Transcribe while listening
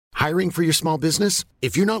Hiring for your small business?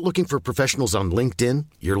 If you're not looking for professionals on LinkedIn,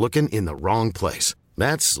 you're looking in the wrong place.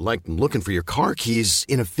 That's like looking for your car keys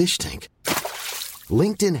in a fish tank.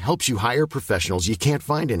 LinkedIn helps you hire professionals you can't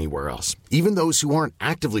find anywhere else, even those who aren't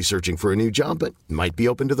actively searching for a new job but might be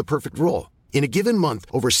open to the perfect role. In a given month,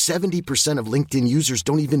 over 70% of LinkedIn users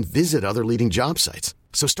don't even visit other leading job sites.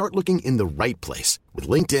 So start looking in the right place. With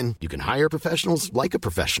LinkedIn, you can hire professionals like a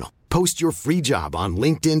professional. Post your free job on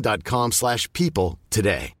linkedin.com/people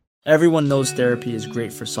today. Everyone knows therapy is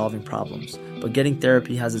great for solving problems, but getting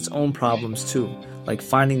therapy has its own problems too, like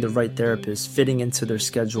finding the right therapist, fitting into their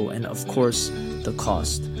schedule, and of course, the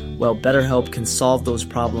cost. Well, BetterHelp can solve those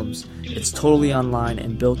problems. It's totally online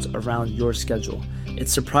and built around your schedule.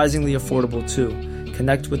 It's surprisingly affordable too.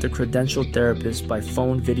 Connect with a credentialed therapist by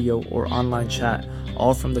phone, video, or online chat,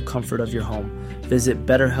 all from the comfort of your home. Visit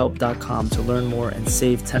BetterHelp.com to learn more and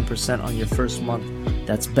save 10% on your first month.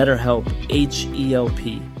 That's BetterHelp,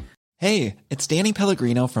 H-E-L-P. Hey, it's Danny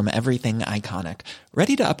Pellegrino from Everything Iconic.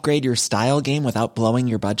 Ready to upgrade your style game without blowing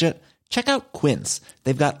your budget? Check out Quince.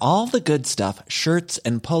 They've got all the good stuff, shirts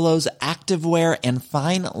and polos, activewear, and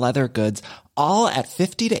fine leather goods, all at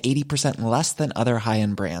 50 to 80% less than other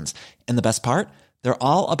high-end brands. And the best part? They're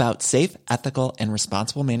all about safe, ethical, and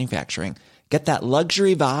responsible manufacturing. Get that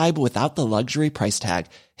luxury vibe without the luxury price tag.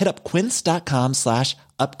 Hit up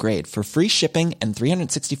quince.com/upgrade for free shipping and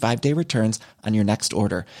 365-day returns on your next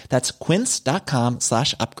order. That's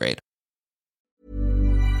quince.com/upgrade.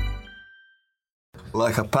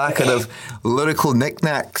 Like a packet of lyrical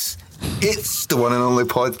knickknacks, it's the one and only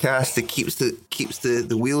podcast that keeps the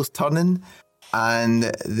wheels turning and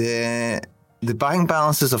the bank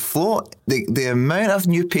balances afloat. The amount of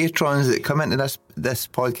new patrons that come into this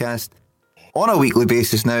podcast on a weekly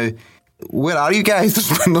basis now. Where are you guys?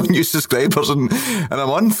 There's been no new subscribers in a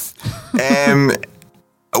month.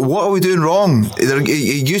 What are we doing wrong?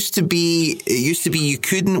 It used to be you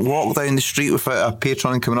couldn't walk down the street without a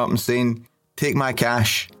patron coming up and saying, "Take my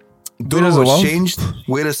cash." Don't know what's changed.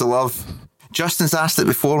 Where is the love? Justin's asked it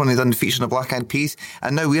before when he done the feature on the Black Eyed Peas,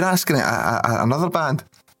 and now we're asking it another band.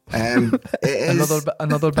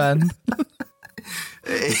 Another band.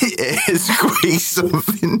 It is quite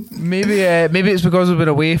something. Maybe it's because we've been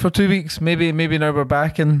away for 2 weeks. Maybe now we're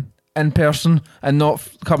back in person and not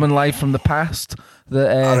coming live from the past. All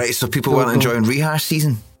right, so people weren't enjoying rehash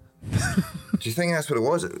season. Do you think that's what it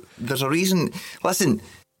was? There's a reason. Listen,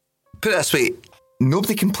 put it this way: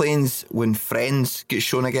 nobody complains when Friends get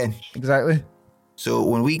shown again. Exactly. So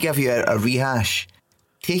when we give you a rehash,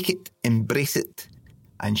 take it, embrace it,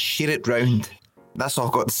 and share it round. That's all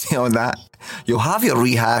I've got to say on that. You'll have your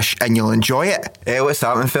rehash and you'll enjoy it. What's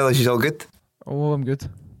happening, fellas? You all good? Oh, I'm good.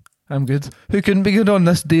 Who couldn't be good on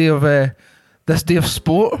this day of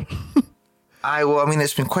sport? Well, I mean,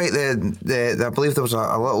 it's been quite the I believe there was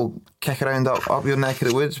a little kick around up your neck of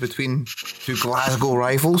the woods between two Glasgow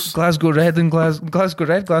rivals. Glasgow Red and Glasgow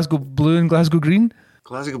Red, Glasgow Blue and Glasgow Green.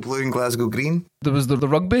 Glasgow Blue and Glasgow Green. There was the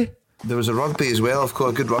rugby. There was a rugby as well, of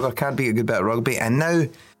course. A good rugger can't beat a good bit of rugby. And now,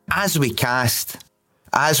 as we cast,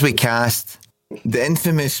 the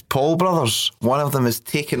infamous Paul brothers, one of them is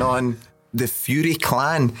taking on the Fury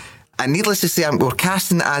clan. And needless to say, we're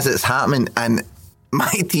casting it as it's happening, and my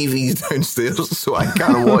TV's downstairs, so I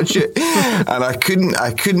can't watch it. And I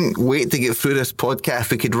couldn't wait to get through this podcast. If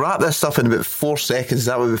we could wrap this up in about 4 seconds,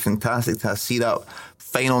 that would be fantastic to see that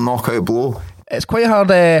final knockout blow. It's quite hard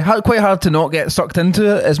to not get sucked into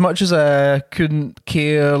it. As much as I couldn't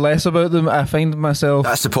care less about them, I find myself.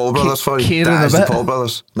 That's the Paul brothers for you. That's the Paul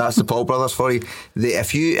brothers. That's the Paul brothers for you.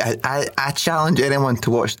 I challenge anyone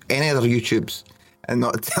to watch any other YouTubes and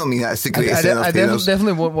not tell me that's the greatest entertainers. I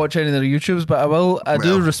definitely won't watch any of their YouTubes, but I will. I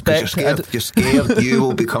do respect. You're scared. You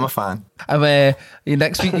will become a fan.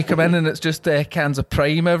 Next week you come in and it's just cans of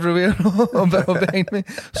Prime everywhere behind me.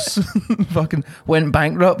 Fucking went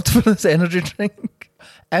bankrupt for this energy drink.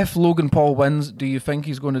 If Logan Paul wins, do you think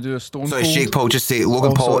he's going to do a Stone Cold? Sorry, Jake Paul. Just say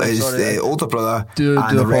Logan Paul is the older brother. Do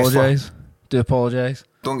apologise. Do apologise.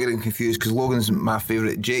 Don't get him confused because Logan's my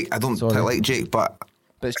favourite. Jake, I don't like Jake, but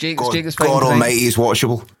Jake is fine. God Almighty is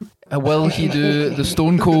watchable. Will he do the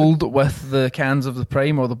Stone Cold with the cans of the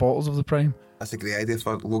Prime or the bottles of the Prime? That's a great idea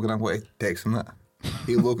for Logan. I'm going to text him that.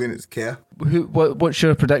 Hey Logan, it's care. What's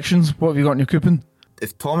your predictions? What have you got in your coupon?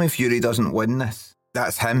 If Tommy Fury doesn't win this,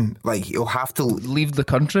 that's him. Like, he'll have to leave the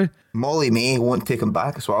country. Molly May won't take him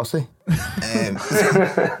back. That's what I'll say.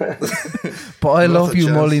 But I love you,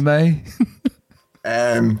 Molly May.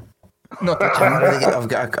 Not I've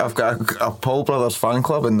got a Paul Brothers fan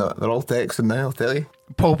club and they're all texting now, I'll tell you.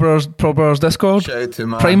 Paul Brothers Discord. Shout out to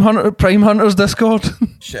my Prime Hunters Discord.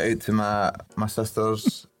 Shout out to my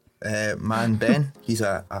sisters man Ben. He's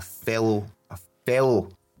a fellow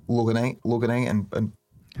Loganite and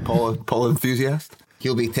Paul enthusiast.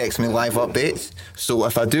 He'll be texting me live updates. So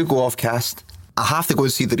if I do go off cast, I have to go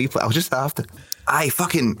and see the replay. I'll just have to. Aye,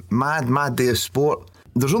 fucking mad day of sport.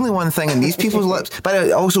 There's only one thing in these people's lips.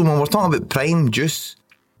 But also, when we're talking about Prime juice,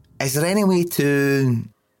 is there any way to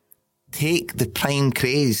take the Prime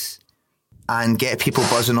craze and get people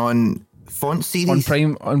buzzing on font series? On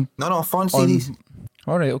Prime? No, font series.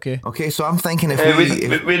 All right, okay. Okay, so I'm thinking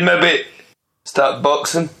if we'd maybe start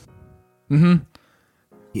boxing. Mm-hmm.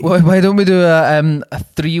 Yeah. Why don't we do a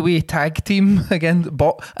three-way tag team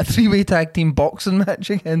a three-way tag team boxing match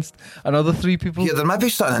against another 3 people? Yeah, there might be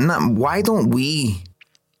something in that. Why don't we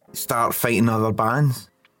start fighting other bands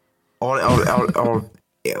or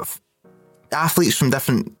athletes from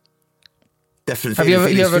different? Have you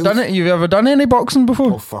ever done it? You ever done any boxing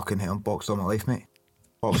before? Oh fucking hell! Boxed all my life, mate.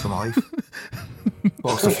 Boxed all my life.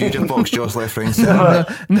 Boxed a few, just boxed jaws left, right, and centre.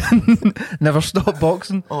 Never stop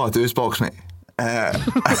boxing. All I do is box, mate.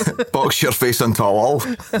 Box your face into a wall.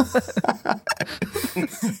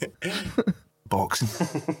 Boxing.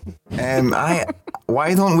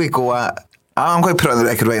 Why don't we go at? I'm going to put it on the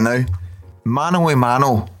record right now. Mano a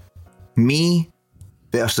mano, me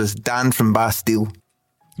versus Dan from Bastille.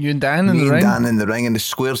 You and Dan in the ring? Me and Dan in the ring in the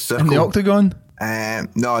square circle. In the octagon?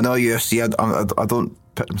 No, UFC. I don't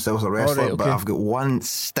put themselves a wrestler, right, okay. But I've got one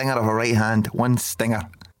stinger of a right hand, one stinger.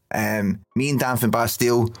 Me and Dan from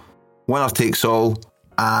Bastille, winner takes all,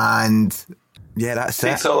 and yeah, that's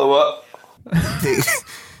takes it. All the what?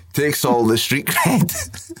 Takes all the street cred.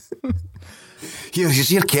 Here, you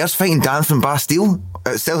see your Kerr's fighting Dan from Bastille?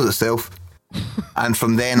 It sells itself. And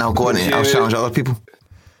from then I'll go on and I'll challenge other people.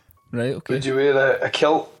 Right, okay. Would you wear a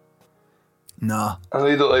kilt? Nah. I know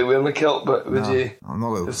you don't like wearing a kilt, but would you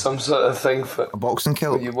have some sort of thing for a boxing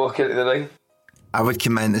kilt? When you walk into the ring? I would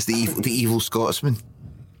come in as the evil Scotsman.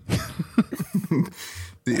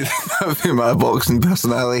 That would be my boxing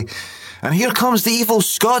personality. And here comes the evil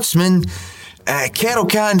Scotsman, Kerr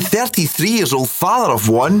O'Kane, 33 years old, father of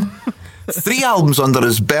one. 3 albums under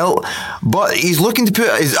his belt, but he's looking to put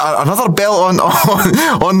another belt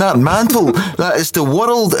on that mantle. That is the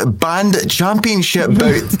World Band Championship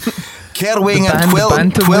bout. Kerr weighing at 12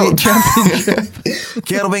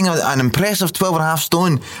 Kerr weighing an impressive 12.5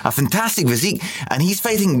 stone, a fantastic physique, and he's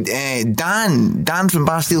fighting Dan from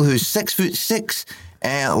Bastille, who's 6'6",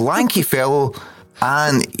 lanky fellow,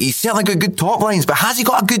 and he's certainly got good top lines, but has he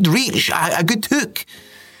got a good reach, a good hook?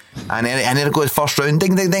 And then it goes first round,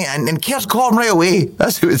 ding, ding, ding, and Kerr's caught him right away.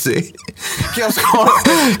 That's what I would say. Kerr's caught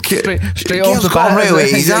straight off the bat right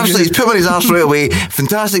away. He's put him on his arse right away.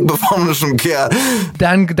 Fantastic performance from Kerr.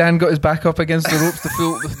 Dan got his back up against the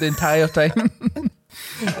ropes the entire time.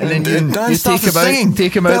 And then Dan started singing.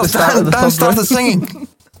 Take him out at the start of the Dan third started round. singing.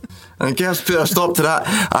 And Kerr's put a stop to that.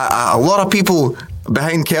 A lot of people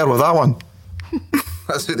behind Kerr with that one.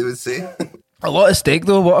 That's what they would say. A lot at stake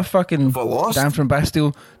though. What a fucking Dan from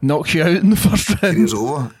Bastille knocks you out in the first round. It's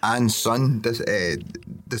over. And son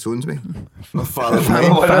disowns me. My father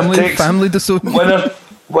family disowns me.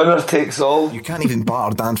 Winner takes all. You can't even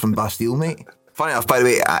batter Dan from Bastille, mate. Funny enough, by the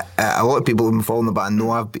way, a lot of people who've been following the band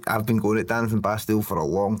know I've been going at Dan from Bastille for a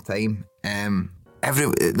long time.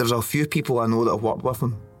 There's a few people I know that have worked with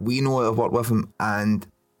him. We know that have worked with him, and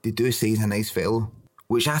they do say he's a nice fellow,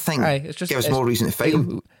 which I think gives more reason to fight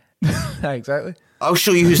him. Exactly. I'll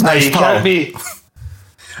show you who's nice, pal. Can't be.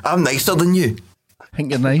 I'm nicer than you. I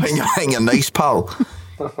think you're nice. I think you're nice, pal.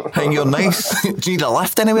 I think you're nice. Do you need a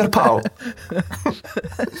lift anywhere, pal?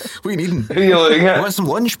 What are you needing? Who are you looking at? You want some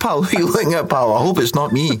lunch, pal? Who are you looking at, pal? I hope it's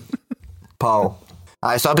not me, pal.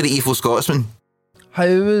 So I'll be the evil Scotsman. How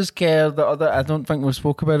was Kerr the other? I don't think we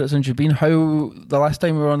spoke about it since you've been. How the last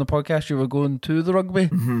time we were on the podcast, you were going to the rugby.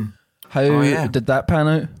 Mm-hmm. How did that pan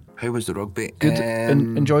out? How was the rugby? Good,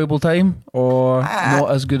 enjoyable time, or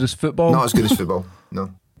not as good as football? Not as good as football.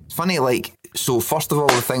 No. It's funny, so first of all,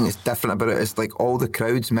 the thing that's different about it is all the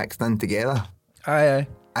crowds mixed in together. Aye.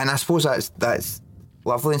 And I suppose that's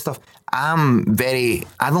lovely and stuff. I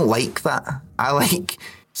don't like that. I like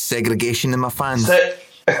segregation in my fans.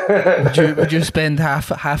 Would you spend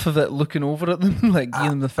half of it looking over at them, giving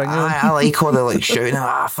them the finger? I like all the shouting,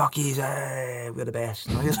 fuck you, we're the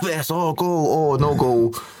best. You're the best. Oh, goal. Oh, no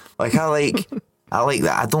goal. I like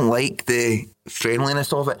that. I don't like the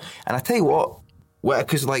friendliness of it. And I tell you what,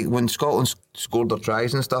 because when Scotland scored their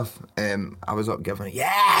tries and stuff, I was up giving it,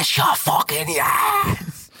 yes, you fucking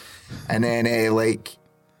yes. And then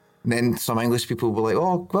then some English people were like,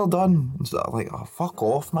 oh, well done. And so I'm like, oh, fuck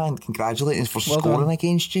off, man. Congratulations for scoring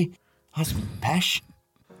against you. That's pish.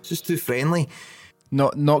 It's just too friendly.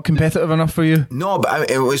 Not competitive enough for you? No, but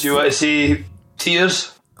it was... Do you want to see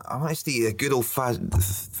tears? I want to see a good old fashion.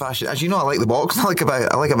 As you know, I like the box. I like a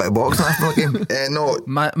bit of boxing after the game. No,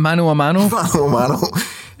 Mano a mano. Mano.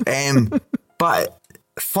 But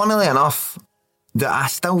funnily enough, that I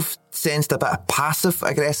still sensed a bit of passive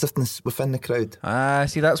aggressiveness within the crowd.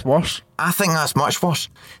 See, that's worse. I think that's much worse.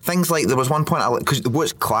 Things like there was one point because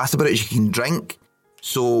what's class about it is you can drink.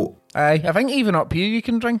 So I think even up here you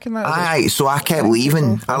can drink in that. So I kept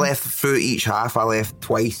leaving. I left through each half. I left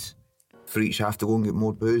twice for each half to go and get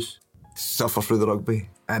more booze, to suffer through the rugby.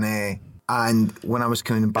 And when I was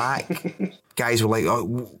coming back, guys were like,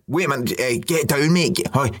 "Oh, wait a minute, get down, mate!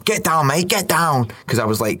 Get down, mate! Get down!" Because I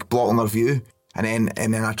was like blocking their view. And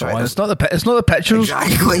then I tried. It's not the pictures.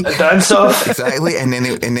 Exactly. A dance off. Exactly. And then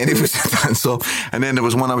it was a dance off. And then there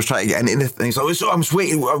was one I was trying to get into, and he's like, "I'm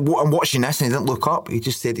waiting. I'm watching this," and he didn't look up. He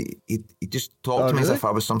just said he just talked to me as if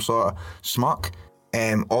I was some sort of smuck.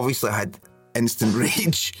 Obviously, I had instant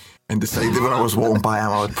rage and decided when I was walking by him,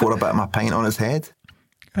 I would pour a bit of my pint on his head.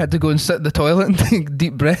 I had to go and sit in the toilet and take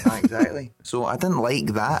deep breath. Exactly. So I didn't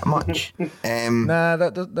like that much. Nah,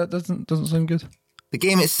 that doesn't sound good. The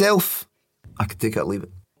game itself, I could take it or leave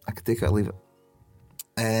it.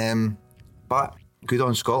 But good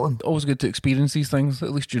on Scotland. Always good to experience these things.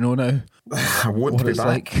 At least you know now I won't what be it's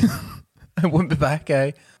back. like. I won't be back,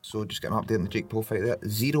 eh? So just get an update on the Jake Paul fight there.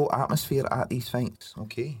 Zero atmosphere at these fights.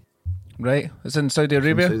 Okay. Right. It's in Saudi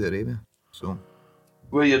Arabia. Saudi Arabia. So.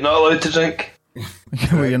 Where you're not allowed to drink.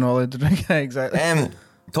 Where you're not allowed to drink. Exactly.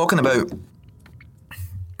 Talking about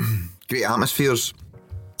great atmospheres,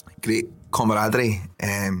 great camaraderie,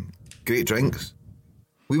 great drinks.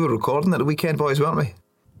 We were recording at the weekend, boys, weren't we?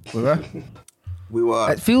 We were. We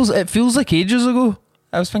were. It feels like ages ago.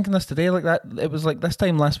 I was thinking this today, like that. It was like this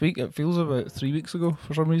time last week. It feels about 3 weeks ago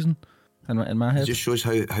for some reason. In my head, it just shows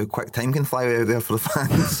how quick time can fly out there for the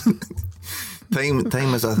fans.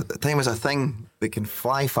 time is a thing that can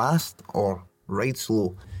fly fast or ride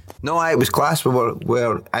slow. No, it was class.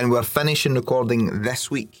 We're finishing recording this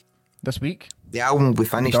week. This week, the album we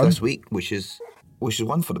finished this week, which is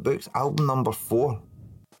one for the books. Album number 4.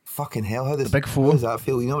 Fucking hell! How does that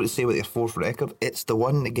feel? You know what to say with your 4th record? It's the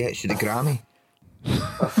one that gets you the Grammy.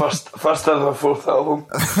 First ever 4th album.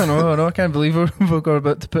 I know. I can't believe we're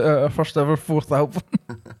about to put out our first ever 4th album.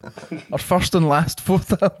 Our first and last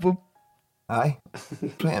 4th album. Aye,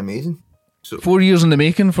 pretty amazing. So 4 years in the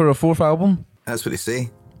making for a 4th album. That's what they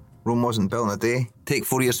say. Rome wasn't built in a day. Take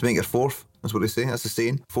 4 years to make your 4th. That's what they say. That's the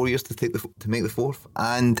saying. 4 years to make the 4th,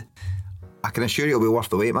 and I can assure you it'll be worth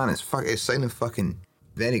the wait, man. It's sounding fucking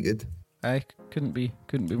very good. I couldn't be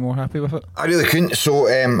more happy with it. I really couldn't. So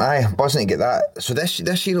buzzing to get that. So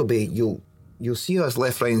this year will be you'll see us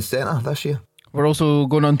left, right, and centre this year. We're also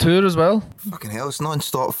going on tour as well. Fucking hell! It's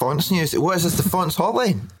non-stop Fonts news. What is this? The Fonts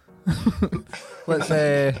hotline? Let's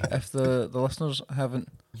if the listeners haven't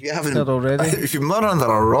heard already. If you've not under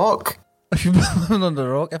a rock. If you've been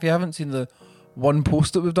under a rock, if you haven't seen the one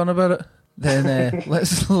post that we've done about it, then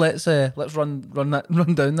let's run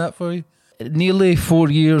down that for you. Nearly 4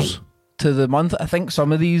 years to the month. I think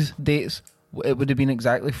some of these dates it would have been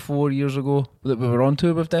exactly 4 years ago that we were on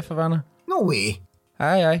tour with Def Havana. No way.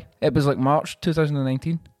 Aye. It was like March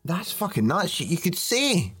 2019. That's fucking nuts. You could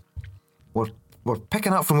say we're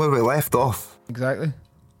picking up from where we left off. Exactly.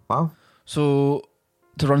 Wow. So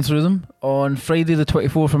to run through them, on Friday the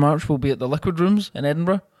 24th of March we'll be at the Liquid Rooms in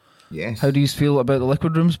Edinburgh. Yes. How do you feel about the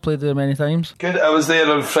Liquid Rooms? Played there many times. Good. I was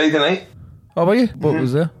there on Friday night. Oh, were you? What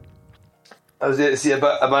was there? I was there to see a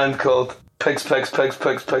band called Pigs.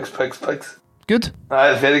 Good.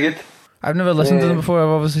 Very good. I've never listened to them before. I've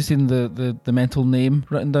obviously seen the mental name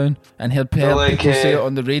written down and heard people say it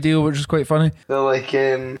on the radio, which is quite funny. They're like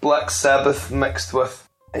Black Sabbath mixed with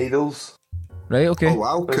Idols. Right, okay. Oh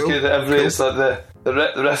wow, it's cool. Good. It's like the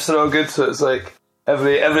riffs are all good, so it's like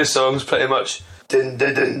every song's pretty much dun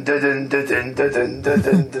dun dun dun dun dun dun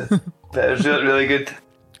dun dun. But it's really good.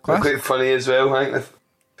 Quite funny as well. I think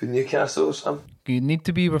for Newcastle or something. You need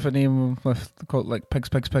to be with a name called like Pigs.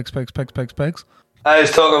 I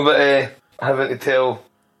was talking about having to tell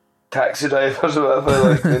taxi drivers or whatever,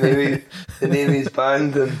 like the name of his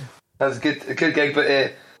band, and that's a good gig. But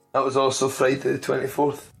that was also Friday the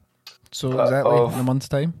 24th. So exactly in a month's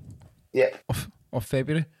time. Yeah. Of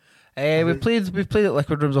February. We've played at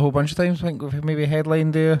Liquid Rooms a whole bunch of times. I think we've maybe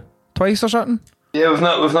headlined there twice or something. Yeah, we've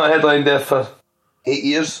not headlined there for 8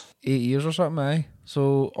 years. 8 years or something, aye.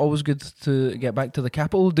 So always good to get back to the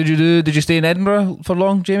capital. Did you stay in Edinburgh for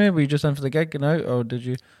long, Jamie? Were you just in for the gig and out, or did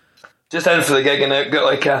you? Just in for the gig and out. Got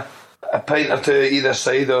like a pint or two either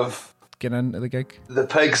side of get into the gig. The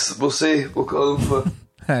Pigs, we'll call them for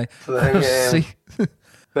Aye. So I think, See,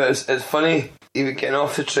 but it's funny, even getting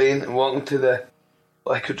off the train and walking to the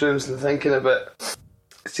liquor rooms and thinking about,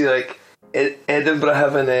 see, like, Edinburgh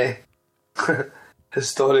having a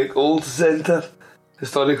historic old centre,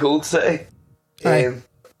 historic old city. Aye.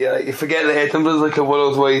 Yeah, like, you forget that Edinburgh's like a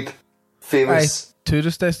worldwide famous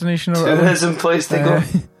tourist destination or whatever. tourism place to go.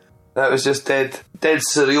 That was just dead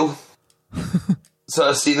surreal. Sort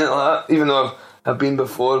of seen it like that, even though I've been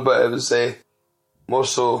before, but it was more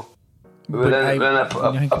so. We were in a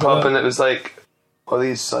pub and it was like all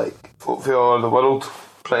these like folk from all over the world,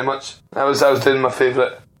 pretty much. I was doing my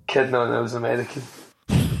favourite kid now, and I was American.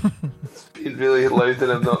 It's been really loud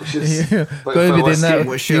and obnoxious. Yeah. Like, Gotta be doing that.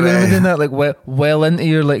 You're You're doing that like well into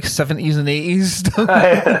your like 70s and 80s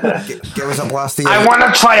stuff. Give us a blast here. I want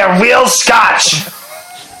to try a real scotch.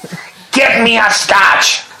 Get me a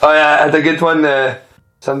scotch. Oh yeah, I had a good one.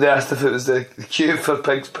 Somebody asked if it was the queue for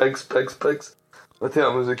pigs. I think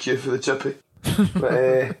it was the queue for the chippy. But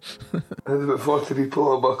I had about 40 people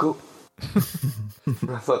on a buckle.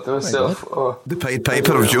 I thought to myself, The Pied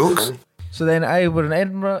Piper of jokes. So then we're in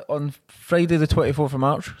Edinburgh on Friday the 24th of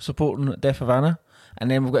March supporting Deaf Havana, and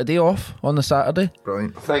then we've got a day off on the Saturday.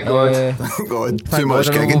 Brilliant. thank God. Thank God. Thank Too much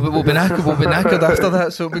God, I know gigging. we'll be knackered after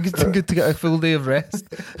that, so it'll be good to get a full day of rest.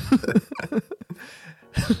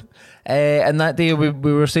 And that day we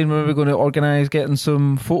were saying we were going to organise getting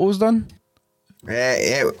some photos done.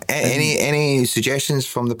 Any suggestions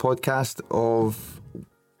from the podcast of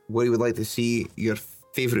where you would like to see your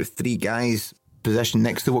favourite three guys positioned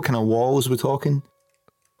next to? What kind of walls we're talking?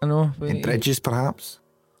 I know. In bridges, perhaps?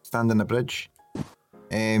 Stand on a bridge?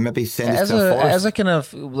 Maybe send It us is to a forest? it is a kind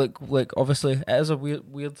of like obviously it is a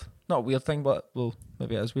weird not a weird thing, but well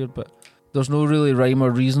maybe it is weird, but there's no really rhyme or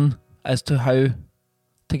reason as to how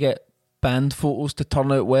to get band photos to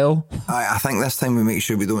turn out well. I think this time we make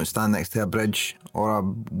sure we don't stand next to a bridge or a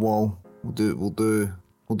wall. We'll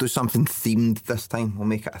do something themed this time. We'll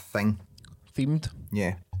make it a thing. Themed.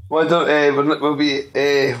 Yeah. Why don't we'll be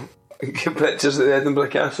get pictures at the Edinburgh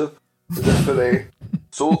Castle? Is it for the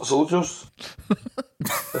soldiers?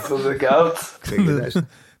 For the guard?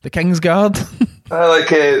 The King's Guard. I like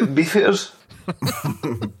beefeaters.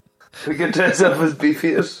 We could dress up as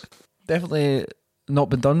beefeaters. Definitely not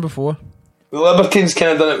been done before. The Libertines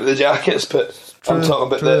kind of done it with the jackets, but I'm talking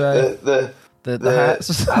about the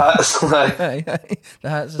hats. hats, like, Aye, aye. The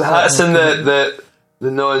hats. the hats and the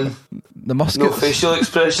the muskets. no facial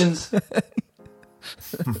expressions.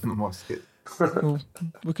 Musket.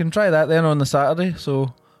 We can try that then on the Saturday.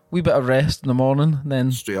 So wee bit of rest in the morning,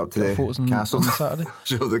 then Straight up to get the photos on castle. the Saturday.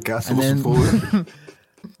 Show the castle And then- forward.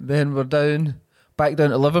 Then we're back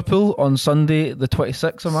down to Liverpool on Sunday, the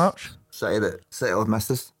 26th of March. City that will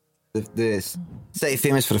miss us. The city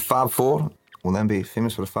famous for the Fab Four will then be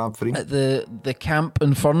famous for the Fab Three. At the camp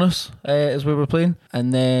in Furness is where we're playing,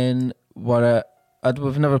 and then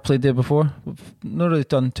we've never played there before. We've not really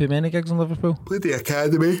done too many gigs in Liverpool. Played the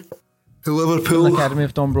Academy. The In Liverpool. the Academy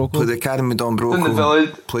of Don Broco. Played the Academy Don Broco. In the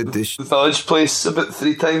village. Played the The village place about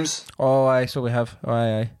 3 times. Oh, aye, so we have. Oh,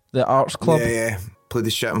 aye. The Arts Club. Yeah. Played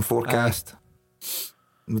the Shit and Forecast.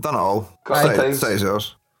 We've done it all. Couple of times. City's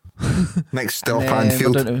ours. Next stop, And then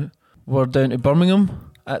Anfield. we're down to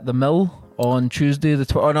Birmingham at the Mill on Tuesday the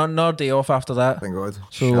 20th. Oh, no, another day off after that. Thank God.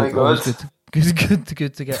 So Thank always God. good to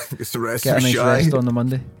get It's the rest get a of nice shy. rest on the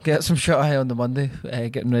Monday. Get some shut eye on the Monday.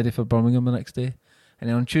 Getting ready for Birmingham the next day, and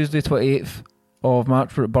then on Tuesday 28th of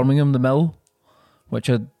March we're at Birmingham the Mill, which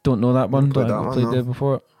I don't know that one. played Don't that I've one, played no. there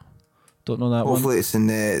before. Don't know that Hopefully it's in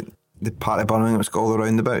the part of Birmingham that's got all the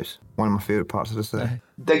roundabouts. One of my favourite parts of the city. Aye.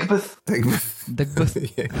 Digbeth. one. Digbeth.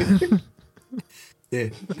 yeah. Yeah.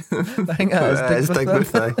 I think that is It's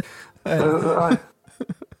Digbeth. Digbeth, aye.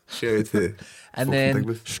 Shout out to And folk then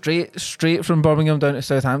from Digbeth. straight from Birmingham down to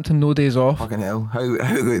Southampton, no days off. Fucking hell. How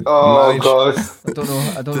good. Oh managed. God. I don't know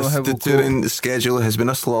how The we'll go. touring schedule has been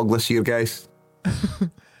a slog this year, guys.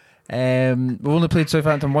 We've only played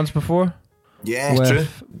Southampton once before Yeah, with true.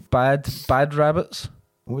 Bad Rabbits.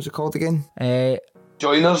 What was it called again?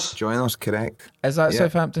 Joiners. Join us, correct. Is that Yeah,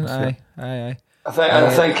 Southampton? that's Aye. I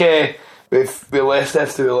think we left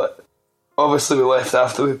after obviously we left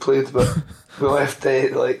after we played, but we left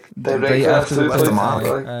directly Right after we left played. the mark.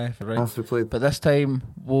 Like, Aye, right. After we played. But this time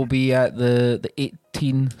we'll be at the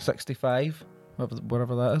 1865,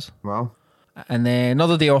 wherever that is. Well, And then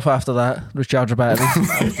another day off after that, recharge our batteries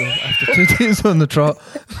after 2 days on the trot.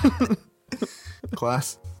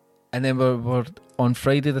 class. And then we're on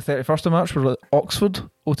Friday the 31st of March, we're at Oxford,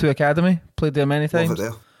 O2 Academy. Played there many times. Love it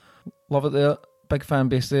there. Love it there. Big fan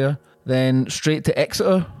base there. Then straight to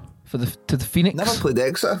Exeter to the Phoenix. Never played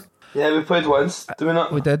Exeter. Yeah, we played once, did we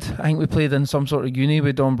not? We did. I think we played in some sort of uni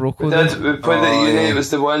with Don Broco. We did. We played at uni. yeah. It was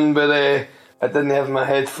the one where I didn't have my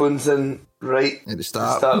headphones in right At the to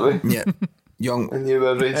start. start with, Yeah. Young. and you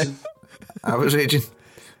were raging. I was raging.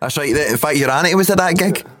 That's right. In fact, your auntie was at that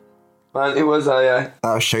gig. Man, it was aye.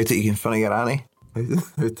 I was shouting in front of your auntie. How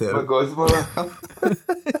My terrible. godmother.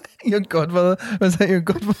 Your godmother? Was that your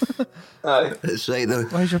godmother? Aye. That's right though.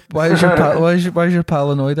 Why is your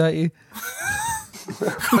pal annoyed at you?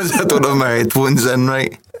 Because I don't have my headphones in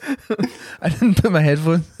right. I didn't put my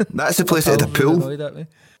headphones. That's the place at the Pal was pool. annoyed at me.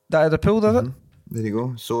 That at the pool, does it? There you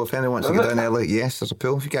go. So if anyone wants to Is go it? down early, yes, there's a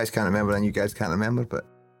pool. If you guys can't remember, then you guys can't remember, but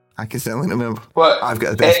I can certainly remember. What? I've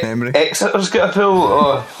got the best memory. Exeter's got a pool,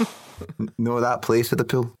 or No, that place with the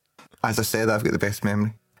pool. As I said, I've got the best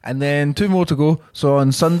memory. And then 2 more to go. So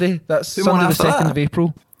on Sunday, that's Two more Sunday the after 2nd that. of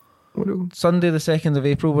April. Sunday the 2nd of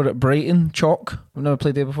April, we're at Brighton Chalk. I've never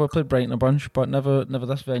played there before. I played Brighton a bunch, but never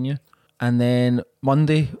this venue. And then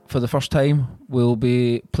Monday, for the first time, we'll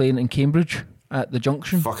be playing in Cambridge at the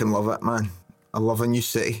Junction. Fucking love it, man. I love a new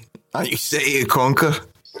city. A new city to conquer.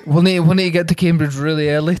 We'll need to get to Cambridge really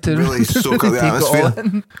early to Really soak up the take it all atmosphere.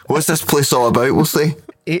 in. What's this place all about, we'll say?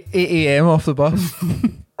 8 a.m. off the bus.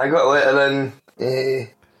 I got a letter in.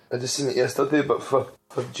 I just seen it yesterday, but for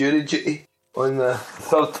jury duty on the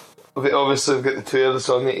 3rd. Obviously, we've got the 2 hours,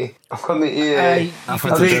 so I need to. I've I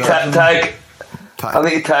had to need do to that. tag. I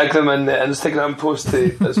need to tag them in the Instagram post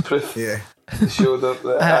as proof Yeah. to show them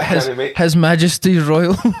that I can't make. His Majesty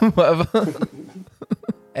Royal, whatever.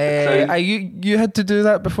 You had to do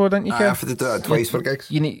that before, didn't you, I Kev? have to do that twice for gigs.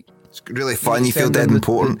 You need. It's really fun. You You feel send dead them the-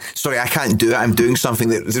 important. Sorry, I can't do it. I'm doing something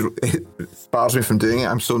that bars me from doing it.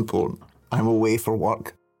 I'm so important. I'm away for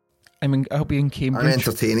work. I'll be in I'm Cambridge.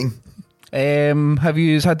 entertaining. Have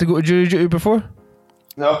you had to go to jury duty before?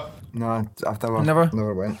 No. No, I've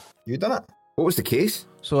never went. You done it? What was the case?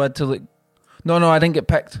 So I had to No, I didn't get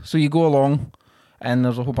picked. So you go along, and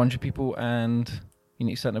there's a whole bunch of people, and you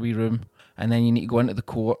need to sit in a wee room, and then you need to go into the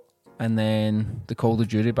court, and then they call the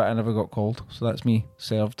jury, but I never got called. So that's me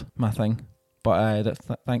served my thing. But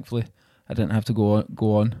thankfully, I didn't have to go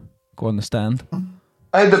on the stand.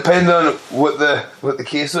 I depend on what the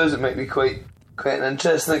case was. It might be quite an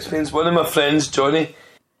interesting experience. One of my friends, Johnny,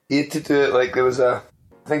 he had to do it like there was I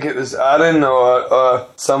think it was Arran or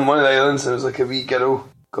some one of the islands. There was like a wee girl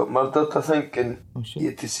got murdered, I think, and he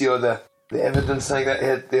had to see all the evidence like that.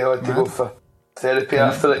 They had to go for therapy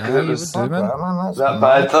after it because it was that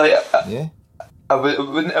bad. Like, Yeah. I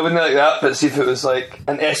wouldn't like that, but see if it was like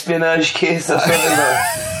an espionage case or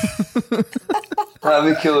something.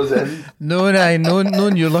 That'd be cool as in.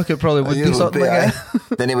 Knowing your luck, it probably would be something like that.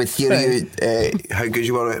 Then they would hear you how good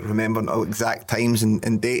you were at remembering all exact times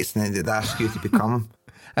and dates, and then they'd ask you to become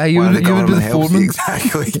You one of would the be the government helps you. foreman.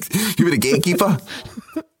 Exactly. You were the gatekeeper.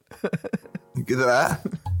 You good at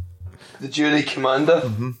that? The jury commander.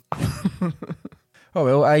 Oh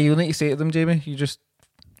well, you need to say to them, Jamie. You just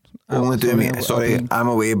Only do me. I'll Sorry, be- I'm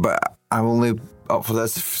away, but I'm only up for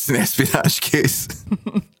this if it's an espionage case.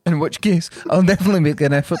 In which case, I'll definitely make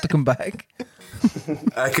an effort to come back.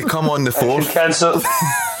 I could come on the 4th.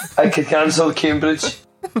 I could cancel Cambridge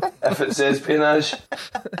if it's espionage.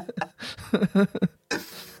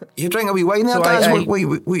 You drink a wee wine there, So Daz? I- What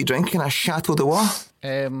are you drinking? A Chateau de what?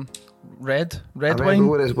 Red I wine.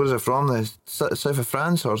 What is it from? The south of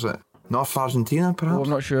France, or is it North Argentina, perhaps? Oh, I'm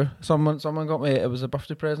not sure. Someone got me. It was a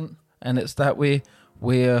birthday present, and it's that way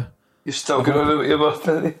where You're still going on with your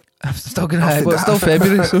birthday. I'm still gonna. Well, it's still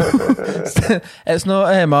February, so it's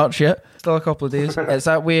not March yet. Still a couple of days. It's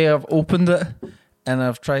that way I've opened it, and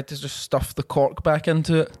I've tried to just stuff the cork back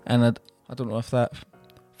into it, and I don't know if that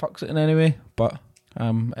fucks it in any way, but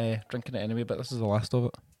I'm drinking it anyway. But this is the last of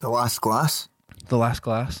it. The last glass. The last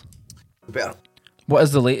glass. Better. What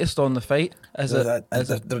is the latest on the fight? Is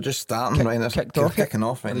They're just starting right now. kicked They're off? yet? kicking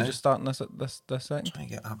off right Are they now. just starting this at this second? Trying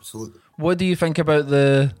to get absolute. What do you think about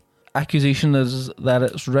the accusation that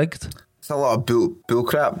it's rigged? It's a lot of bull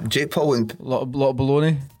crap. Jake Paul wouldn't Lot of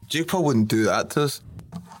baloney. do that to us.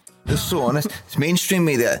 Just so honest. It's mainstream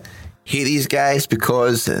media hate these guys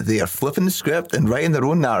because they are flipping the script and writing their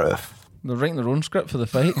own narrative. They're writing their own script for the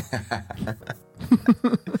fight.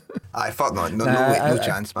 Aye, fuck no, no Nah,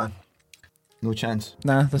 chance, man. No chance.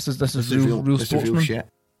 Nah, this is real This is real sportsman. shit.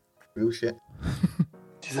 Real shit.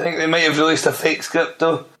 Do you think they might have released a fake script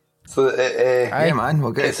though? So that Yeah, man.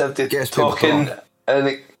 We'll get it's empty get us people talking, talking.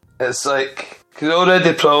 and it's like because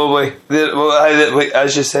already probably like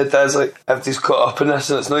as you said, that's like everybody's caught up in this,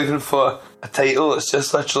 and it's not even for a title. It's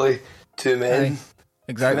just literally two men. Aye,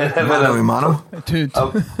 exactly. Mano a mano. Dude,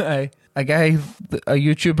 aye. A guy, a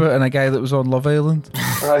YouTuber, and a guy that was on Love Island.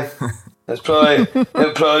 Aye. It'll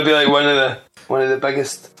probably be like one of the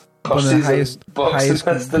biggest purses in highest boxing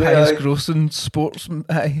history. grossing sports.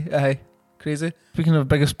 Aye. Crazy. Speaking of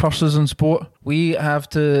biggest purses in sport, we have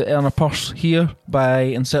to earn a purse here by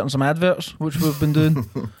inserting some adverts, which we've been doing.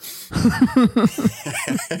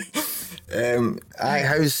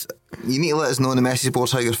 You need to let us know in the message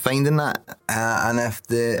boards how you're finding that, and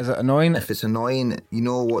is it annoying? If it's annoying, you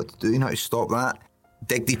know what to do. You know how to stop that.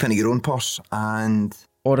 Dig deep into your own purse,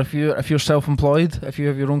 or if you're self-employed, if you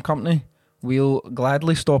have your own company, we'll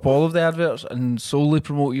gladly stop all of the adverts and solely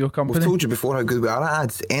promote your company. We've told you before how good we are at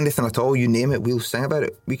ads. Anything at all, you name it, we'll sing about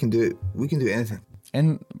it. We can do it. We can do anything,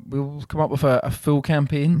 and we'll come up with a full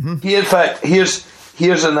campaign. Mm-hmm. In fact, here's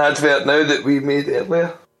an advert now that we made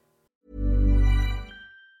earlier.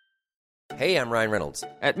 Hey, I'm Ryan Reynolds.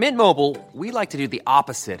 At Mint Mobile, we like to do the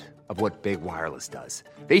opposite of what Big Wireless does.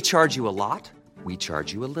 They charge you a lot, we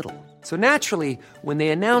charge you a little. So naturally, when they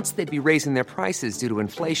announced they'd be raising their prices due to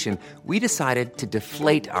inflation, we decided to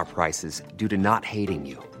deflate our prices due to not hating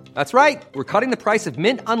you. That's right. We're cutting the price of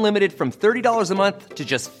Mint Unlimited from $30 a month to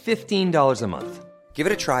just $15 a month. Give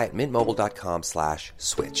it a try at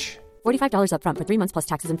mintmobile.com/switch. $45 up front for 3 months plus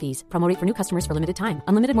taxes and fees. Promo rate for new customers for limited time.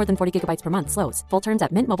 Unlimited more than 40 gigabytes per month. Slows full terms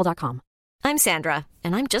at mintmobile.com. I'm Sandra,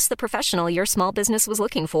 and I'm just the professional your small business was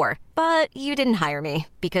looking for. But you didn't hire me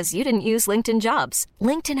because you didn't use LinkedIn Jobs.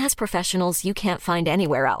 LinkedIn has professionals you can't find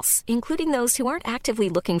anywhere else, including those who aren't actively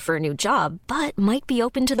looking for a new job, but might be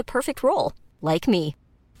open to the perfect role, like me.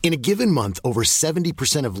 In a given month, over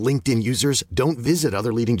 70% of LinkedIn users don't visit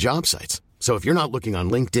other leading job sites. So if you're not looking on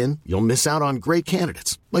LinkedIn, you'll miss out on great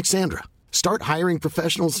candidates like Sandra. Start hiring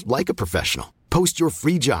professionals like a professional. Post your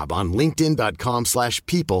free job on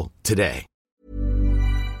linkedin.com/people today.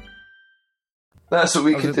 That's what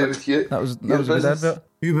we could do with you. That was a good advert.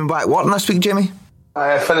 You've been back working this week, Jamie?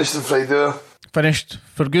 I finished on Friday. Finished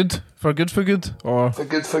for good? For good, or? For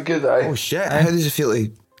good, aye. Oh shit, how does it feel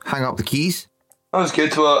to hang up the keys? That was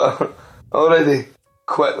good. Well, I already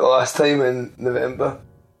quit the last time in November.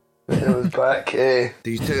 And I was back. Did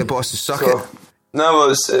you tell the boss to suck it? No, it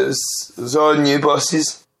was all new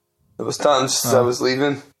bosses. It was starting just as I was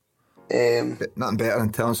leaving. Nothing better than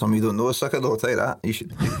telling someone you don't know to suck it, though, I'll tell you that. You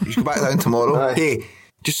should go back down tomorrow. Aye. Hey,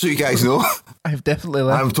 just so you guys know, I've definitely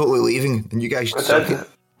left. I'm totally leaving, and you guys should suck it.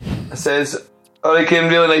 I says, alright, Kim,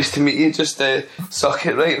 really nice to meet you. Just suck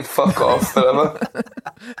it right and fuck off forever.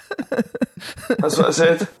 That's what I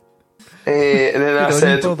said. And then I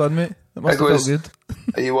said, well done, mate. That must have felt good.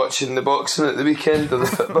 Are you watching the boxing at the weekend or the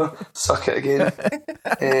football? Suck it again.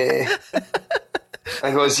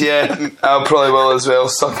 I goes, yeah, I probably will as well.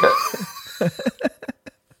 Suck it.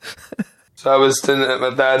 So I was doing it at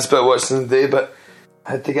my dad's, but watching the day, but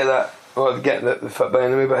I had to get that. Well, I'd get the football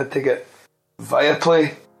anyway, but I had to get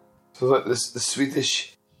Viaplay. So like the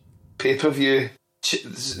Swedish pay-per-view,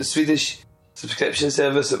 the Swedish subscription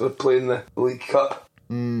service that were playing the League Cup.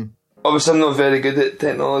 Obviously, I'm not very good at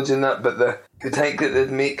technology and that, but you'd think that they'd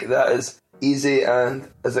make that as easy and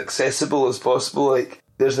as accessible as possible. Like,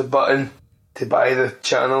 there's a button to buy the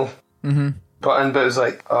channel button, but it was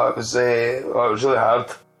like, it was really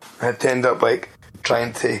hard. I had to end up like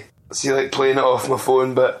trying to see like playing it off my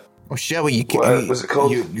phone, but oh shit! what was it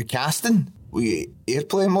called? You casting? Were you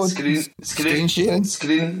airplane mode? Screen sharing?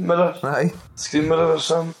 Screen mirror? Aye. Screen mirror or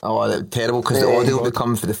something? Oh, that's terrible because the audio will be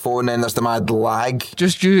coming for the phone, and there's the mad lag.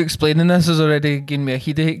 Just you explaining this has already given me a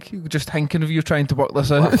headache. Just thinking of you trying to work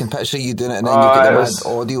this out. Well, I can picture you doing it, and then you get the mad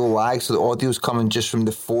audio lag, so the audio's coming just from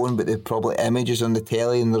the phone, but the probably images on the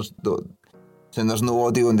telly, and there's no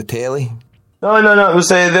audio on the telly. No. It was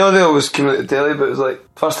the audio was coming at the telly, but it was like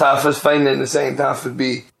first half was fine, and the second half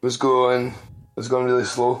was going really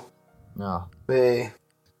slow. No.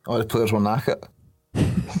 All the players were knackered.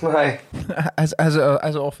 Aye. As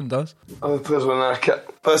it often does. All the players were knackered.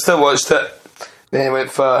 But I still watched it. Then I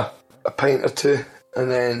went for a pint or two,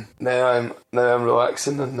 and then now I'm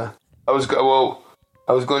relaxing, and I was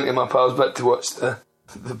going to my pal's bit to watch the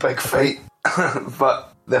big fight,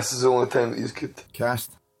 but this is the only time that you could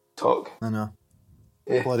talk. I know.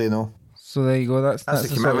 Yeah. Bloody no. So there you go. That's the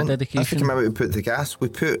sort of dedication. That's the commitment we put to Gas. We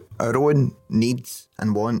put our own needs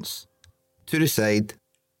and wants to the side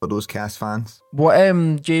for those Cast fans. What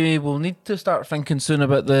Jamie will need to start thinking soon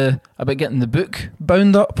about getting the book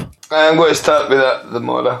bound up. I'm going to start with that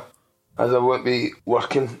tomorrow, as I won't be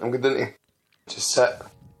working. I'm going to just sit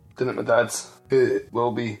down at my dad's, who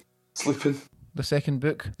will be sleeping. The second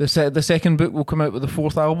book. The second book will come out with the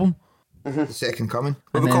fourth album. The second coming.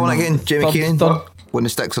 What are we calling it again? Jamie Keenan? When the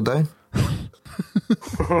sticks are down. I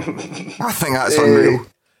think that's unreal.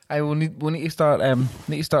 We'll need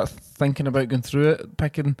to start thinking about going through it,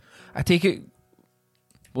 picking. I take it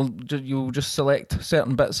Well, you'll just select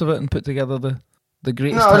certain bits of it and put together the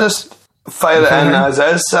greatest. No, I'll just fire it in as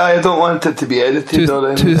is. I don't want it to be edited or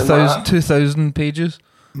anything. 2,000 pages.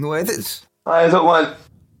 No edits. I don't want.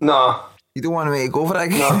 No. You don't want to make it go over it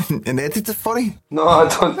again and edit it for you? No, I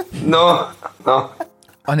don't. No.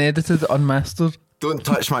 Unedited, unmastered. Don't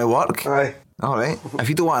touch my work. Aye. All right. If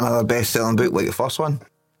you don't want another best-selling book like the first one,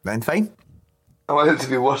 then fine. I want it to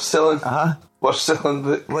be worth selling. Worth selling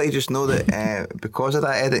book. Let you just know that because of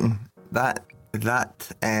that editing,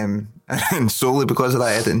 and solely because of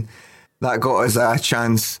that editing, that got us a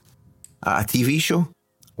chance at a TV show,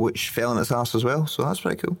 which fell in its arse as well. So that's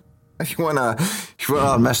pretty cool. If you want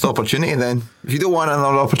a missed opportunity, then if you don't want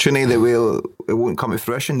another opportunity that it won't come to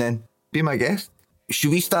fruition, then be my guest.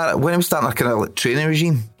 Should we start? When are we starting a kind of like training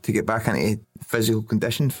regime to get back into physical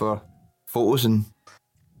condition for photos and?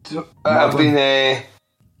 I've been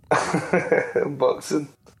boxing.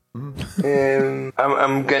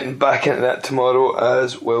 I'm getting back into that tomorrow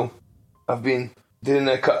as well. I've been doing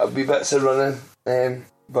a wee bits of running.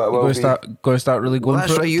 But I will going to start really going. Well,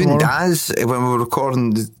 that's for right. it You tomorrow. and Daz, when we were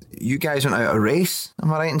recording, you guys went out a race.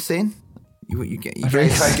 Am I right in saying? You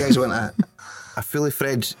guys went out a fully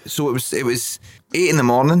fledged. So it was 8 in the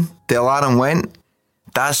morning. The alarm went.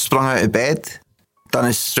 Daz sprung out of bed, done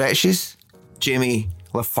his stretches. Jamie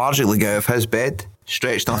lethargically got out of his bed,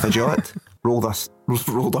 stretched off a jot, rolled a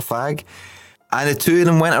fag, and the two of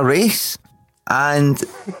them went a race. And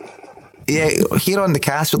yeah, here on the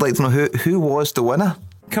cast, we'd like to know who was the winner.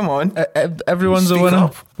 Come on, everyone's a winner.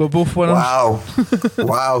 Up. We're both winners.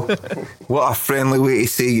 Wow, what a friendly way to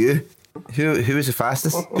say you. Who is the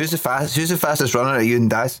fastest? Who's the fastest runner? Are you and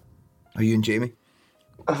Daz? Are you and Jamie?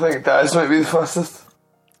 I think Daz might be the fastest.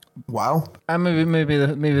 Wow. I'm maybe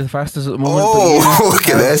the fastest at the moment. Oh, look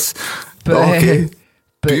at this. Okay.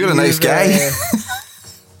 But you're a nice guy.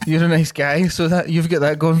 You're a nice guy, so that you've got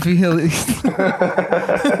that going for you at least.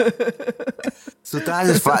 So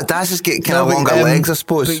Daz is getting kind of longer legs, I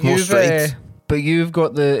suppose. More strides. But you've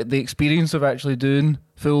got the experience of actually doing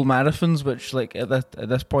full marathons, which like at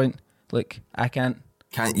this point, like I can't.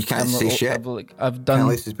 You can't say shit. I've done. Can't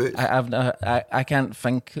lace his boots. I can't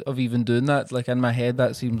think of even doing that. Like in my head,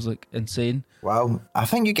 that seems like insane. Wow, I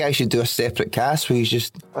think you guys should do a separate cast where you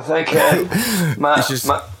just. I think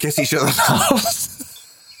kiss each other's arse.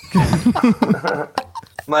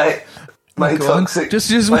 my toxic.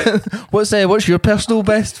 What's your personal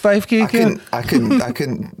best 5K? I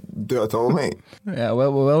couldn't do it at all, mate. Yeah,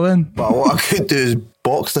 well then. But what I could do is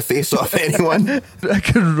box the face off anyone. I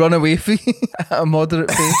could run away from you at a moderate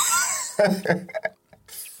pace.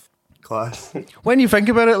 Class. When you think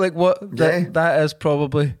about it, like that is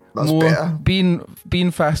probably that's more better.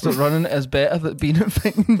 Being fast at running is better than being at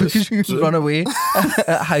fighting because you can run away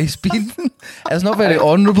at high speed. It's not very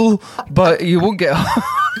honourable, but you won't get.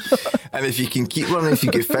 And if you can keep running, if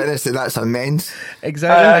you get finished, then that's immense.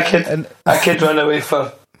 Exactly. I could run away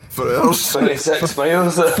for hours. 26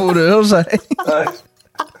 miles. 4 hours. That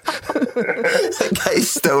guy's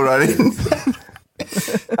still running.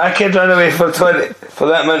 I could run away for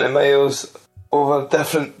that amount of miles over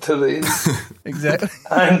different terrains. Exactly.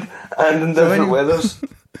 and in different weathers.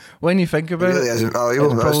 When you think about it really isn't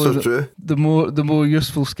valuable. That's so true. The more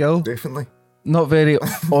useful skill. Definitely. Not very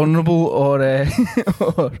honourable or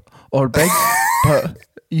big, but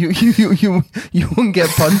you won't get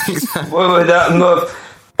punched. What would that know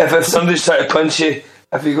if somebody's trying to punch you?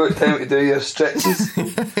 Have you got time to do your stretches?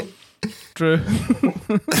 True.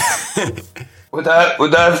 Would I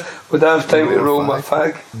have time to roll my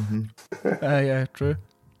fag? Mm-hmm. Yeah, true.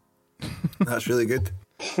 That's really good.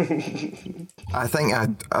 I think you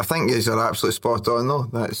are absolutely spot on though.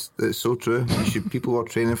 That's so true. People are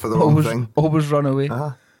training for the wrong thing. Always run away.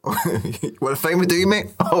 What a thing we do,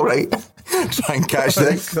 mate. All right, try and catch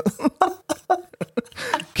this.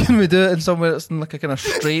 Can we do it in somewhere that's in like a kind of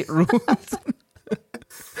straight road?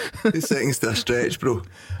 2 seconds to a stretch, bro.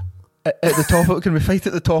 At the top, can we fight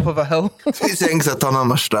at the top of a hill? 2 seconds to turn on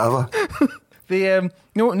my Strava.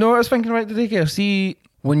 No, I was thinking about today, Care. See,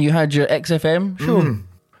 when you had your XFM show,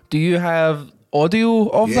 do you have audio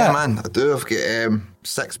of that? Yeah, man, I do. I've got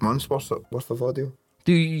 6 months worth of audio.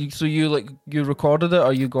 Do you? So you recorded it,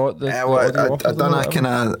 or you got the? I done a kind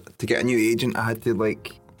of to get a new agent. I had to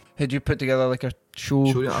like. Had you put together like a show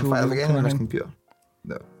it on file again on his thing? computer?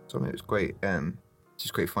 No, so it was quite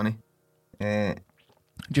just quite funny. Do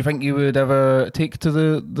you think you would ever take to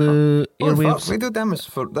the airwaves? Radio Dim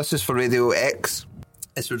this is for Radio X.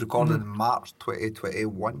 This was recorded in March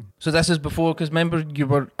 2021. So this is before, because remember you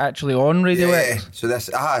were actually on Radio X. So this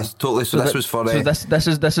it's totally. So this was for. So this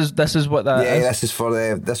is what that is. Yeah,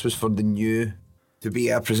 this was for the new to be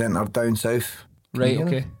a presenter down south. Right,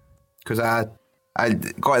 okay. Because I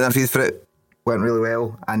got interviewed for it, went really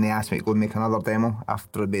well, and they asked me to go and make another demo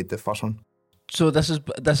after I made the first one. So this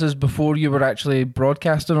is before you were actually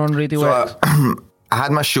broadcasting on Radio X? I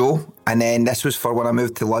had my show, and then this was for when I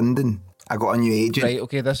moved to London. I got a new agent, right?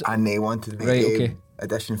 Okay, and they wanted to make a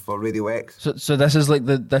audition for Radio X. So this is like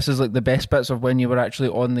the best bits of when you were actually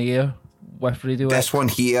on the air with Radio X. This one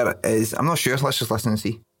here is, I'm not sure. Let's just listen and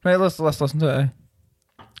see. Right, let's listen to it.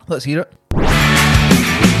 Let's hear it.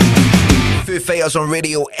 Foo Fighters on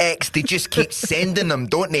Radio X, they just keep sending them,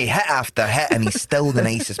 don't they? Hit after hit, and he's still the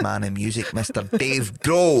nicest man in music, Mr. Dave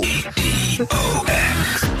Grohl.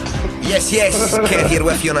 Yes, Ken here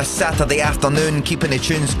with you on a Saturday afternoon, keeping the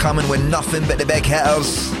tunes coming with nothing but the big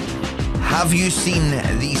hitters. Have you seen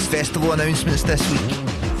these festival announcements this week?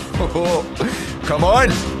 Come on!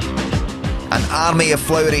 An army of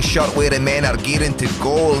flowery shirt-wearing men are gearing to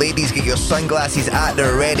go. Ladies, get your sunglasses at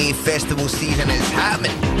the ready. Festival season is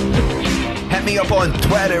happening. Hit me up on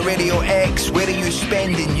Twitter, Radio X. Where are you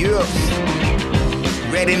spending yours?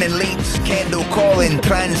 Reading and Leeds, Kendall Calling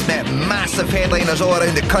transmit massive headliners all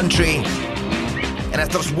around the country. And if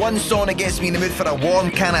there's one song that gets me in the mood for a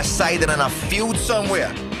warm can of cider in a field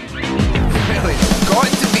somewhere, really, it's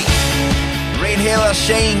got to be Rain, Hail or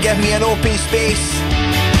Shine, Give Me an Open Space.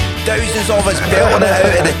 Thousands of us belting it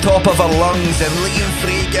out at the top of our lungs, and Liam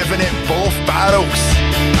Frey giving it both barrels.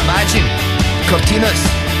 Imagine, Cortinas,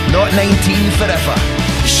 not 19 forever.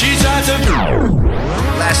 She's at a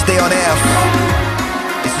Last Day on Earth.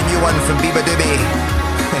 It's a new one from Biba Doobie.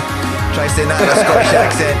 Try saying that in a Scottish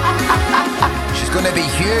accent. She's going to be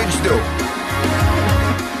huge though.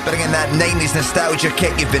 Bringing that 90s nostalgia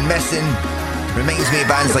kick you've been missing. Reminds me of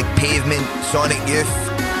bands like Pavement, Sonic Youth.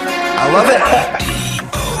 I love it.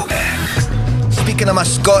 Speaking of my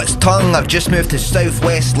Scots tongue, I've just moved to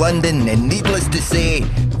southwest London, and needless to say,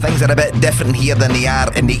 things are a bit different here than they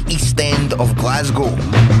are in the East End of Glasgow.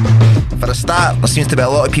 For a start, there seems to be a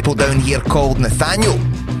lot of people down here called Nathaniel.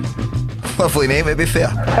 Lovely name, to be fair.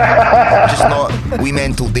 Just not wee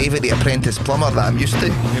mental David, the apprentice plumber that I'm used to,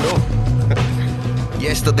 you know.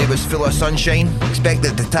 Yesterday was full of sunshine.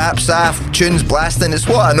 Expected the taps off, tunes blasting, it's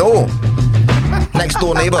what I know. Next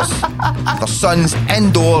door neighbours, their son's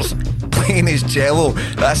indoors playing his cello.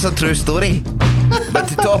 That's a true story. But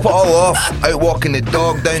to top it all off, out walking the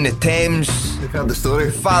dog down the Thames. You've heard the story.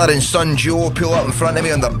 Father and son duo pull up in front of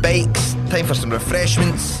me on their bikes. Time for some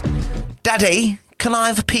refreshments. Daddy, can I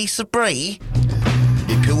have a piece of brie?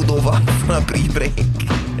 He pulled over for a brie break.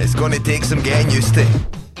 It's going to take some getting used to.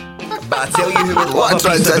 But I tell you who would love a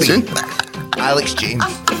piece of brie. Alex James.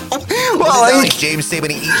 What does Alex James say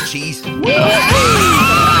when he eats cheese?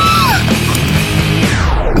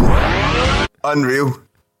 Unreal.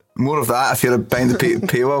 More of that if you're behind the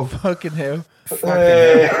paywall. Fucking hell.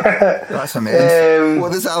 That's amazing.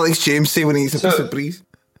 What does Alex James say when he eats a piece of brie?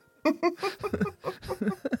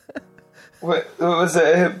 What was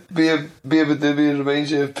it? Be a Doobie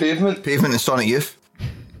reminds you of Pavement? Pavement and Sonic Youth.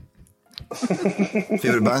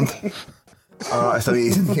 Favourite band. Oh, it's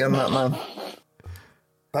amazing hearing that, man.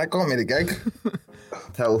 That got me the gig.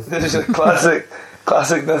 This is a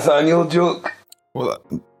classic Nathaniel joke. Well,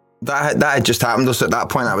 that had just happened. So at that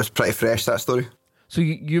point, that was pretty fresh, that story. So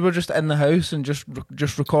you were just in the house and just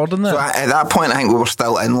recording that? So at that point, I think we were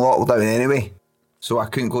still in lockdown anyway. So I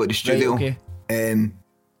couldn't go to the studio. Right, okay.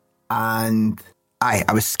 And I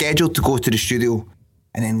was scheduled to go to the studio,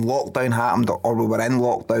 and then lockdown happened, or we were in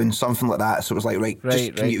lockdown, something like that. So it was like,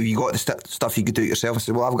 right. You got the stuff you could do it yourself. I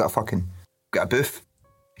said, well, I've got a booth,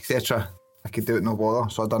 etc. I could do it, no bother.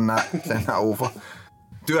 So I done that, sent that over.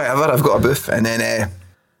 Do whatever, I've got a booth. And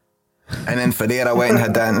then for there, I went and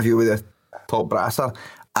had that interview with the top brasser.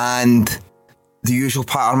 And the usual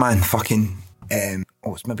pattern, man, fucking,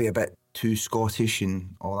 it's maybe a bit too Scottish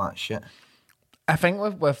and all that shit. I think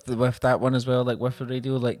with that one as well, like with the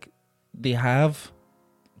radio, like they have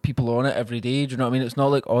people on it every day. Do you know what I mean? It's not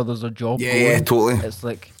like, oh, there's a job going. Yeah, totally. It's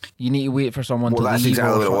like you need to wait for someone to leave. Well, that's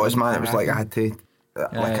exactly what it was, man. It was happen. like I had to,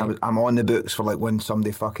 I'm on the books for like when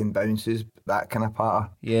somebody fucking bounces, that kind of patter.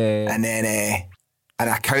 Yeah. And then, and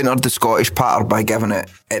I countered the Scottish patter by giving it,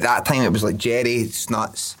 at that time it was like Jerry,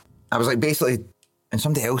 Snuts. I was like basically, and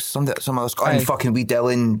somebody else, some other Scottish, fucking Wee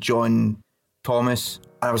Dylan, John Thomas.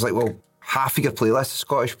 And I was like, well, half of your playlist is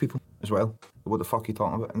Scottish people as well. What the fuck are you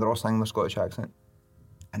talking about? And they're all singing their Scottish accent.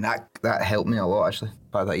 And that helped me a lot, actually.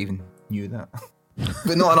 But I even knew that.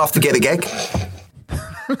 But not enough to get a gig.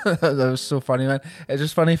 That was so funny, man. It's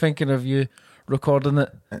just funny thinking of you recording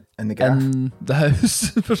it in the gaff. In the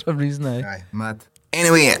house for some reason. Aye, mad.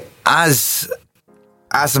 Anyway, as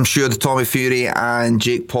I'm sure the Tommy Fury and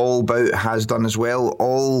Jake Paul bout has done as well,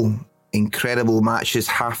 all incredible matches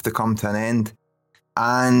have to come to an end.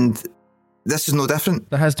 And this is no different.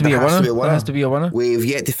 There has to be a winner. There has to be a winner. We've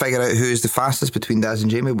yet to figure out who's the fastest between Daz and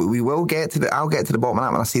Jamie, but we will get to the. I'll get to the bottom of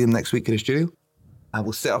that when I see them next week in the studio. I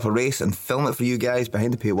will set up a race and film it for you guys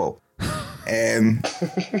behind the paywall.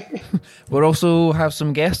 We'll also have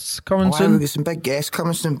some guests coming soon. We'll get some big guests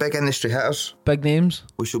coming soon, big industry hitters, big names,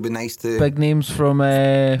 which will be nice to. Big names from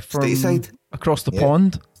stateside, across the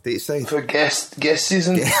pond. Stateside for guest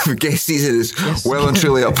season. For guest season is well and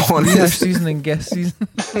truly upon us. Guest season and guest season.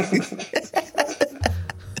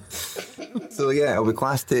 So yeah, it'll be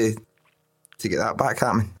class to get that back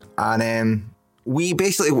happening. And we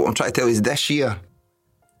basically, what I'm trying to tell you is this year,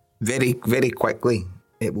 very, very quickly,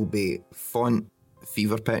 it will be font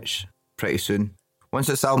fever pitch pretty soon. Once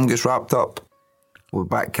this album gets wrapped up, we're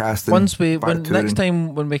back casting. Next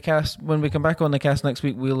time when we come back on the cast next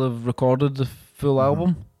week, we'll have recorded the full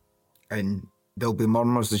album. And there'll be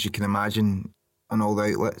murmurs, as you can imagine, on all the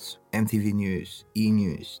outlets: MTV News, E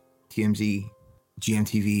News, TMZ,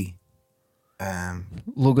 GMTV,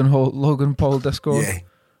 Logan Paul Discord,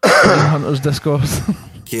 Hunters Discord,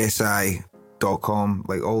 KSI.com,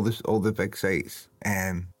 like all the big sites.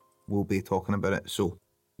 We'll be talking about it. So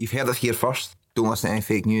you've heard it here first. Don't listen to any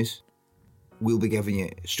fake news. We'll be giving you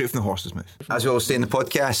straight from the horse's mouth. As we always say in the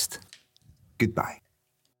podcast, goodbye.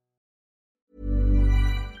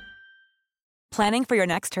 Planning for your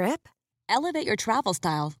next trip? Elevate your travel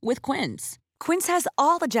style with Quince. Quince has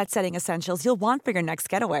all the jet-setting essentials you'll want for your next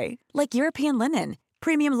getaway, like European linen,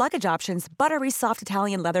 premium luggage options, buttery soft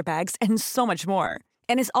Italian leather bags, and so much more.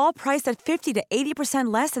 And is all priced at 50 to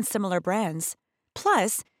 80% less than similar brands.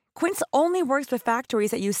 Plus, Quince only works with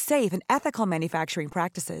factories that use safe and ethical manufacturing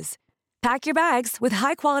practices. Pack your bags with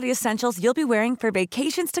high-quality essentials you'll be wearing for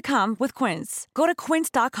vacations to come with Quince. Go to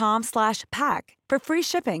quince.com/pack for free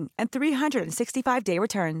shipping and 365-day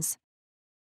returns.